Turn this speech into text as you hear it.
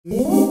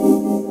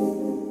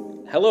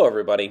Hello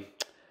everybody,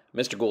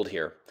 Mr. Gould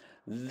here.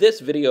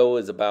 This video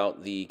is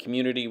about the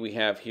community we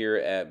have here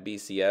at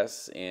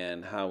BCS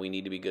and how we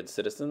need to be good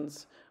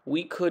citizens.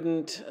 We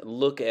couldn't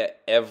look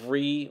at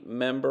every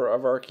member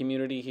of our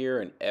community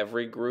here and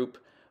every group,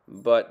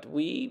 but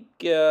we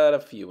got a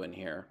few in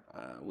here.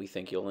 We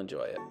think you'll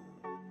enjoy it.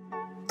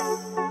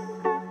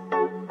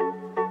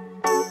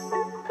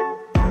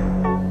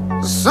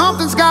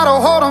 Something's got a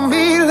hold on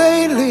me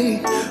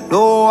lately.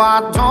 No,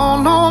 I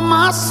don't know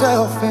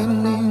myself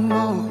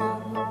anymore.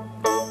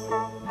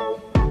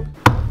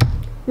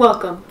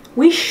 Welcome.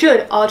 We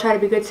should all try to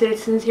be good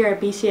citizens here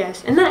at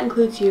BCS, and that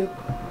includes you.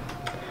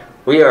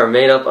 We are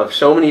made up of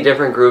so many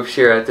different groups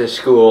here at this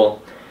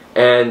school,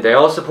 and they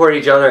all support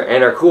each other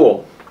and are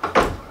cool.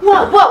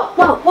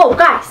 Whoa,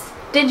 guys.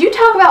 Did you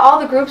talk about all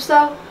the groups,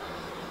 though?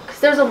 Because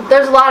there's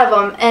a lot of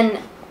them, and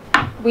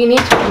we need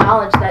to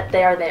acknowledge that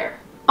they are there.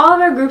 All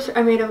of our groups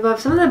are made up of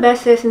some of the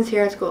best citizens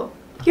here at school.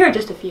 Here are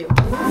just a few.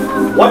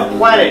 What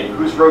planet,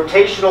 whose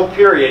rotational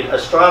period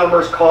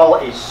astronomers call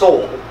a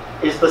sol,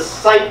 is the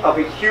site of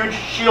a huge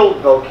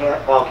shield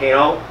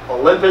volcano,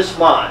 Olympus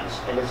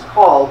Mons, and is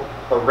called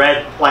the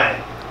Red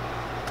Planet?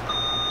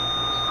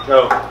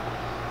 Joe.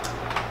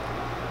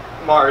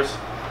 Mars.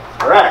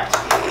 Correct.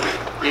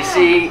 You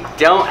see,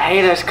 don't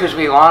hate us because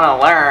we want to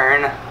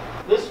learn.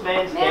 This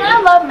man's Man, I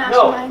love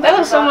Mastermind. That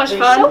was so much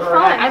fun. So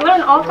fun. I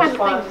learned all kinds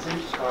of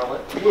things.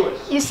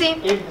 You see,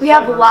 we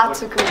have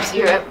lots of groups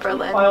here at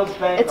Berlin.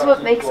 It's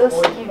what makes us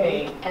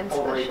unique and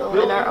special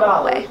in our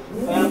own way.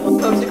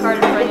 Post a card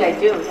in front of you. I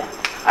do. All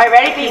right,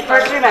 ready? Be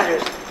first three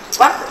measures.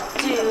 1,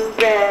 2,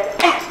 red.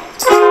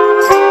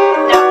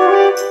 No.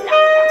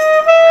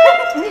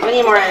 We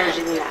need more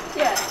energy than that.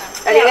 Yeah.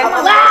 Ready again?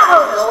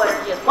 Loud!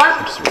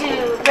 1,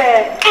 2,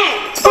 red.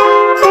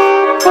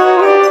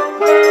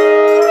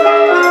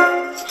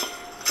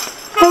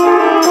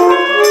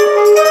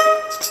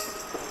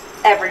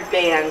 Every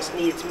band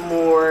needs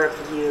more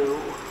of you.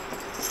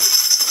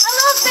 I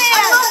love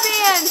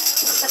bands.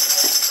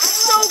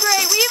 So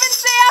great. We even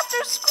stay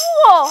after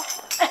school.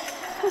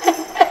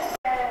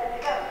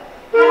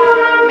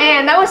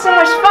 Man, that was so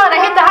much fun. I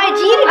hit the high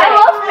G today. I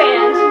love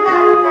band.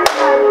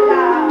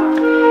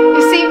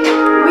 You see,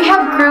 we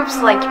have groups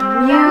like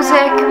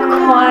music,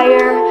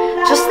 choir,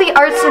 just the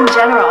arts in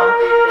general.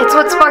 It's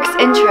what sparks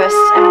interest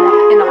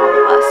in all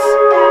of us.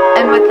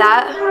 And with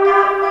that,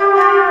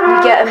 we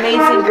get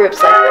amazing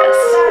groups like this.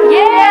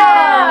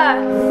 Yeah!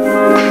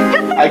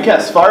 I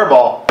guess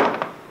Fireball.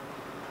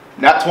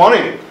 Nat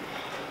 20.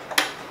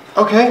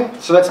 Okay,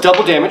 so that's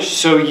double damage,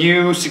 so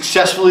you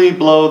successfully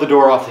blow the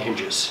door off the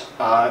hinges.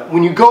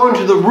 When you go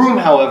into the room,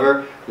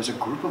 however, there's a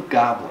group of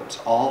goblins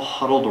all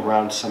huddled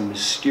around some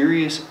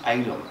mysterious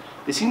item.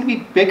 They seem to be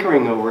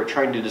bickering over it,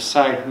 trying to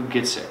decide who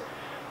gets it.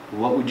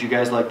 What would you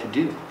guys like to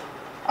do?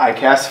 I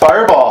cast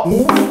Fireball.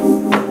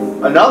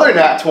 Another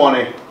Nat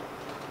 20.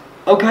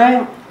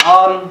 Okay,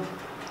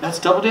 that's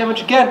double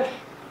damage again.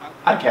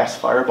 I cast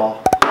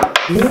Fireball.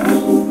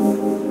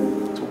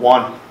 It's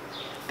 1.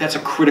 That's a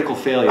critical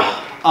failure.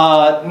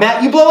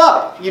 Matt, you blow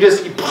up.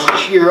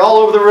 You're all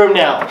over the room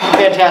now.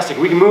 Fantastic.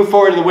 We can move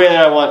forward in the way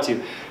that I want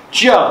to.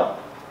 Joe,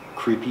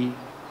 creepy,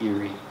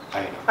 eerie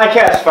item. I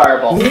cast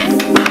Fireball.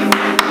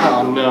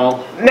 Oh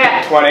no.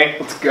 Nat 20.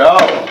 Let's go.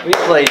 We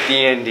play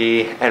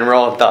D&D and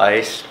roll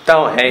dice.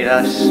 Don't hate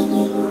us.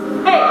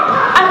 Hey,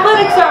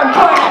 athletics are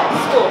important at the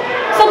school.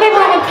 Some people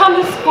even come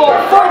to school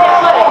for the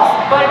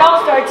athletics, but it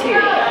all starts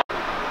here.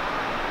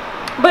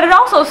 But it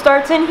also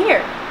starts in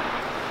here.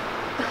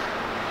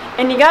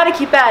 And you gotta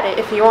keep at it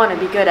if you want to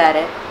be good at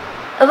it.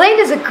 Elaine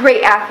is a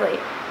great athlete.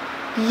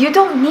 You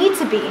don't need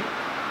to be.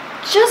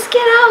 Just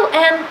get out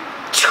and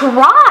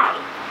try.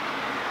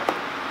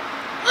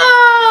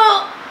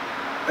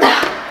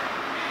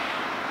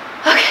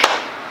 Okay.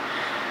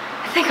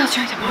 I think I'll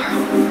try tomorrow.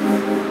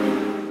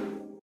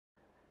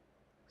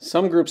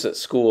 Some groups at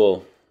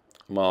school,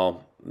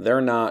 well,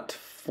 they're not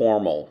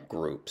formal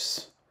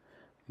groups,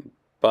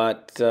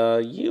 but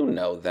you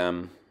know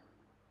them.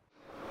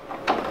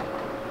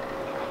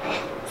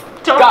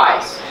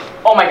 Guys,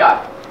 oh my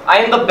god, I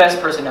am the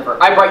best person ever.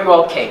 I brought you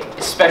all cake,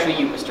 especially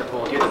you, Mr.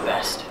 Gould. You're the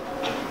best.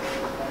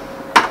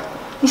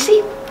 You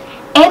see,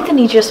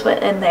 Anthony just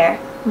went in there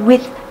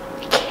with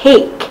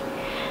cake.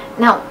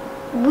 Now,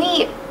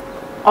 we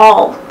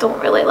all don't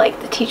really like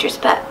the teacher's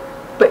pet,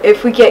 but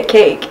if we get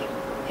cake,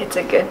 it's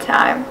a good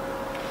time.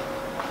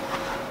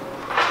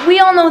 We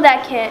all know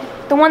that kid.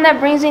 The one that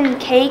brings in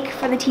cake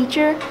for the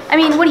teacher. I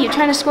mean, what are you,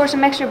 trying to score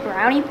some extra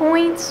brownie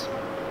points?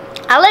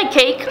 I like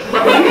cake.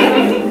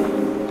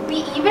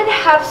 We even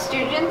have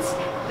students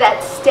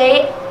that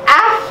stay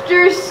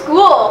after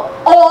school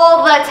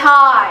all the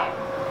time.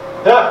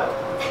 Yeah.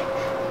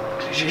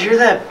 Did you hear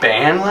that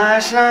band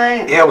last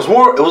night? Yeah, it was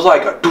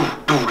like a doo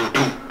doo doo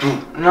doo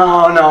doo.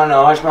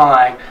 No, it's more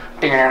like...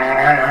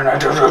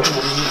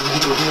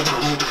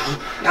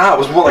 Nah, it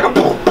was more like a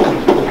boom boom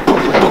boom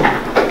boom.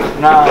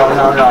 No, it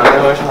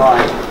was more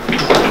like...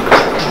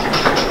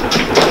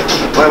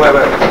 Wait.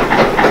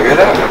 You hear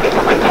that?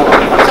 Hold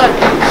on, what's that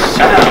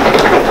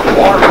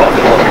Water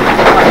buffalo.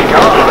 Oh my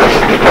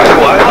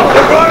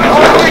gosh.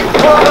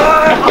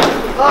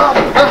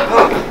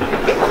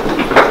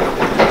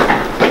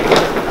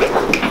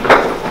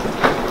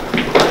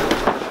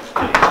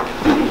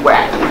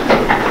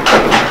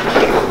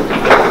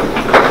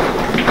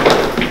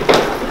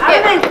 How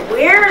do they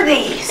wear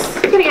these?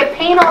 You're gonna get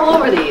paint all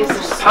over these.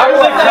 How do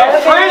they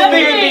catch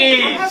frisbee in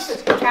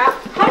these?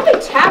 How do they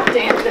tap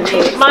dance in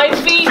these? My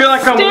feet I feel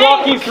like I'm stink.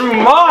 walking through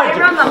They mud.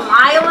 run the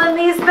mile in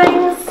these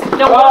things?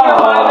 No wonder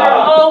why they're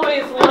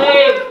always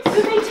late.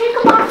 Do they take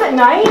them off at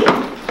night?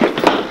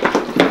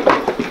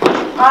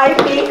 My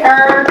feet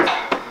hurt.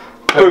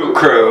 Boot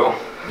crew.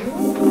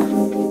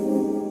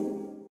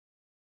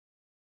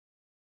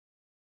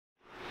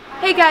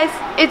 Hey guys,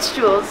 it's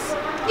Jules.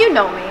 You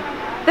know me.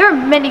 There are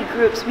many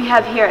groups we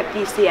have here at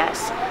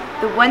BCS.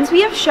 The ones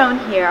we have shown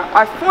here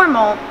are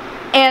formal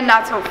and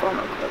not so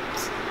formal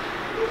groups.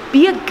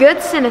 Be a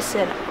good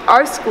citizen of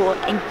our school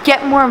and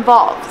get more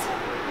involved.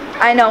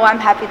 I know I'm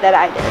happy that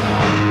I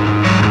did.